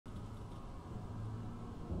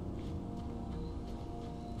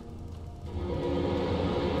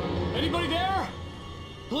Anybody there?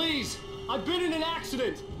 Please, I've been in an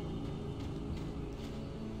accident.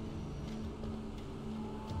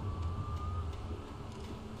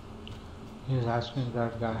 He's asking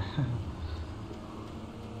that guy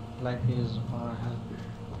like he is for help.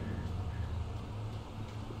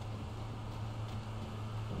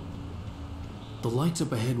 The lights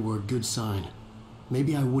up ahead were a good sign.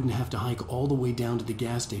 Maybe I wouldn't have to hike all the way down to the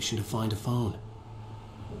gas station to find a phone.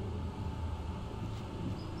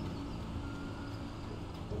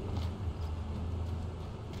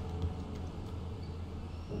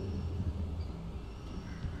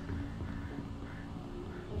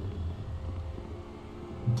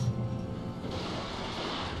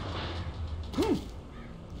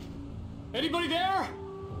 Anybody there?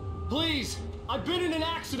 Please, I've been in an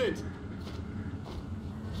accident.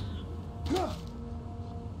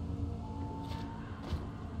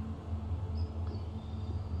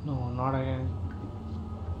 No, not again.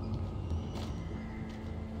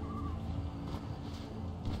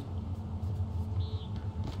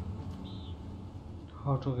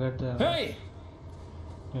 How to get there? Hey!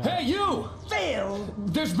 Yeah. Hey, you! Phil!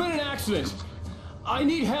 There's been an accident. I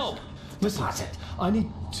need help. Listen, I need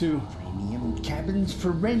to... Premium cabins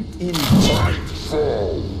for rent in...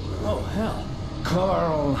 Oh, hell.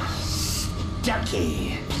 Carl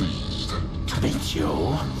Stuckey. Pleased to meet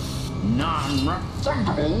you.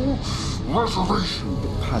 Non-refundable reservation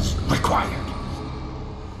deposit required.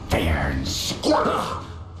 Fair and square.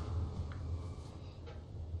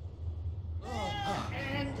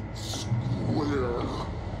 And square.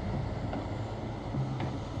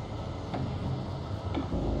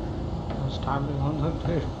 Standing on the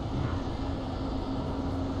plate.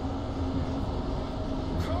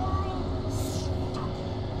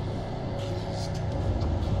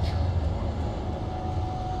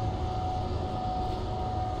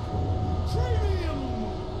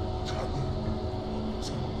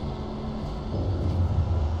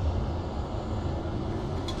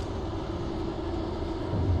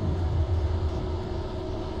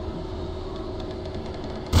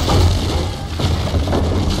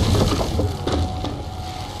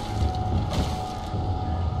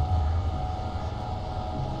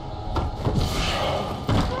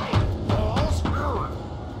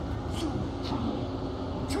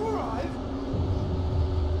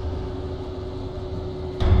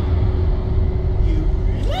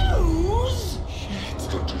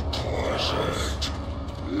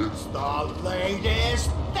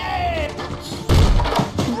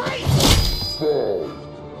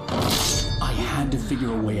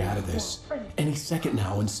 Figure a way out of this. Any second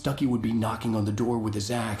now, and Stuckey would be knocking on the door with his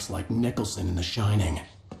axe like Nicholson in The Shining.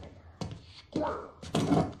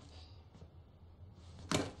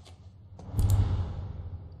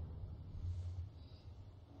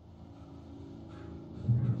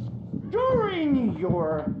 During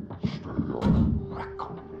your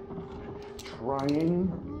trying,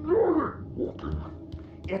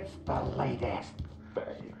 it's the latest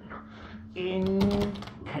thing in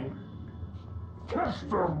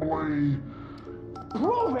testably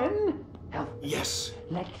proven health. Yes.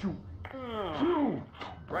 Let you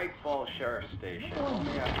Bright Falls Sheriff Station.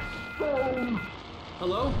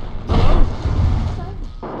 Hello? Hello?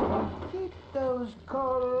 keep those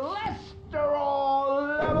cholesterol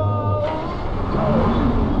levels.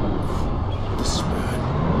 This is bad.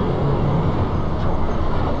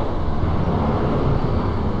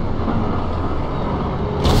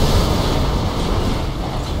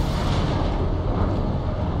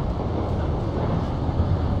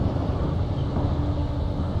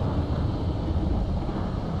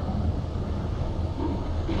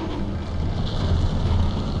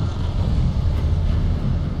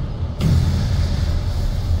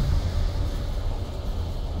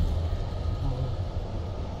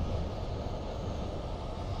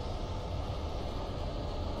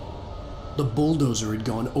 The bulldozer had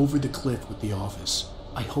gone over the cliff with the office.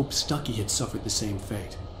 I hoped Stuckey had suffered the same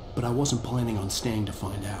fate, but I wasn't planning on staying to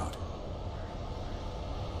find out.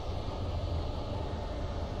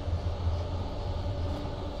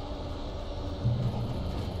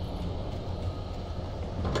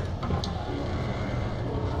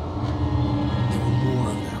 There were more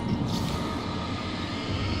of them.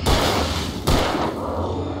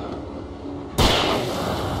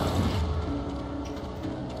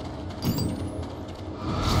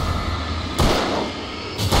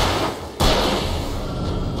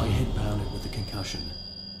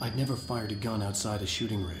 I'd never fired a gun outside a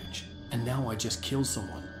shooting range, and now I just killed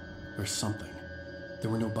someone. Or something. There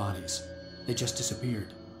were no bodies. They just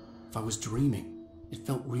disappeared. If I was dreaming, it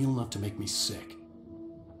felt real enough to make me sick.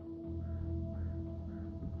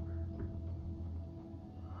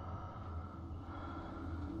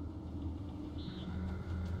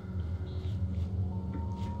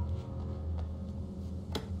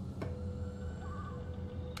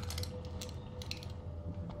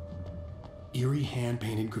 eerie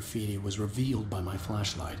hand-painted graffiti was revealed by my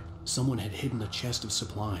flashlight. Someone had hidden a chest of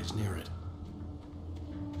supplies near it.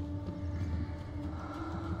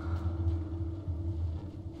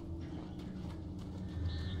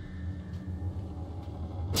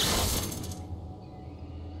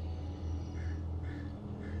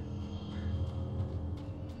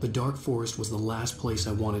 The dark forest was the last place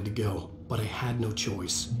I wanted to go, but I had no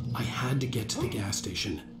choice. I had to get to the gas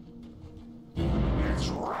station. It's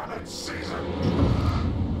rabbit season!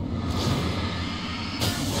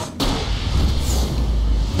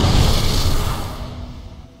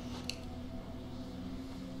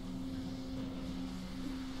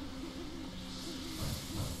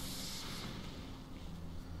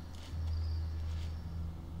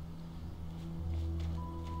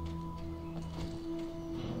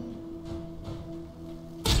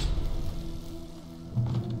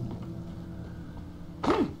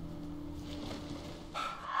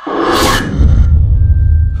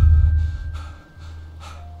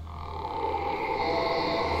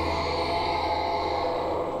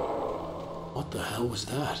 What the hell was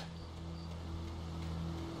that?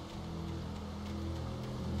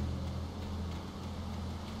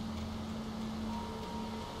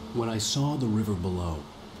 When I saw the river below,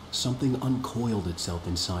 something uncoiled itself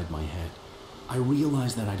inside my head. I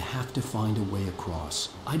realized that I'd have to find a way across.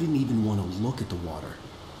 I didn't even want to look at the water.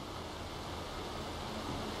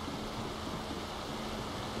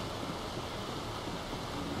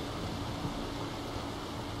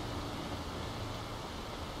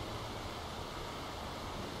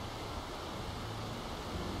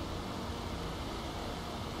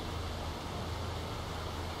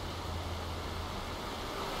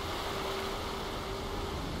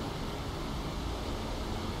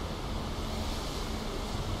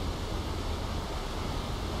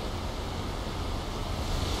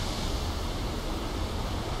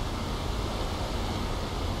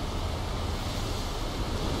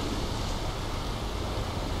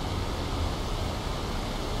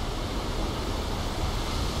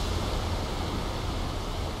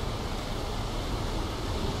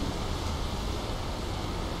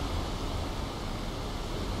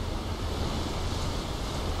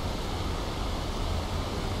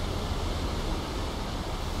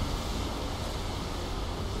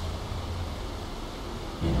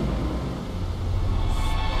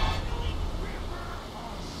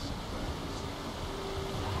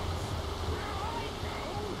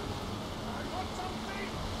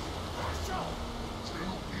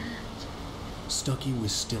 Stucky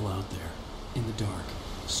was still out there, in the dark,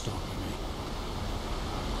 stalking me.